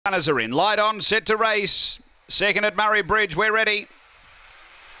Runners are in. Light on, set to race. Second at Murray-Bridge, we're ready.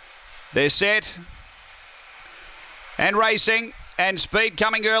 They're set. And racing. And speed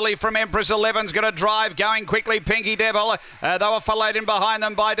coming early from Empress 11's going to drive, going quickly, Pinky Devil. They were followed in behind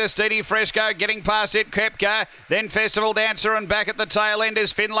them by Destini Fresco, getting past it, Kepka, then Festival Dancer, and back at the tail end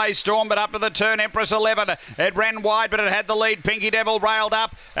is Finlay Storm, but up to the turn, Empress 11. It ran wide, but it had the lead. Pinky Devil railed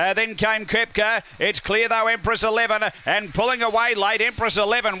up, then came Kepka. It's clear though, Empress 11, and pulling away late, Empress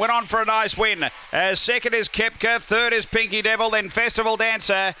 11 went on for a nice win. Second is Kepka, third is Pinky Devil, then Festival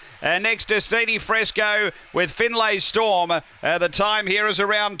Dancer. Next, Destini Fresco with Finlay Storm. The time here is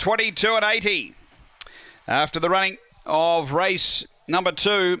around 22:80. After the running of race number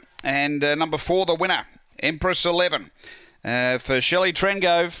 2 and number 4, the winner, Empress 11. For Shelley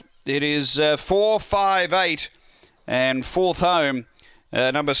Trengove, it is 4-5-8, and fourth home,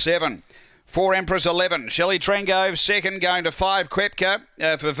 number 7. For Empress 11, Shelley Trengove, second going to 5,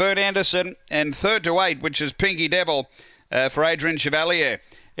 Kepka for Vern Anderson, and third to 8, which is Pinky Devil for Adrian Chevalier.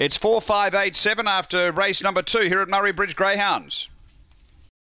 It's 4-5-8-7 after race number 2 here at Murray-Bridge Greyhounds.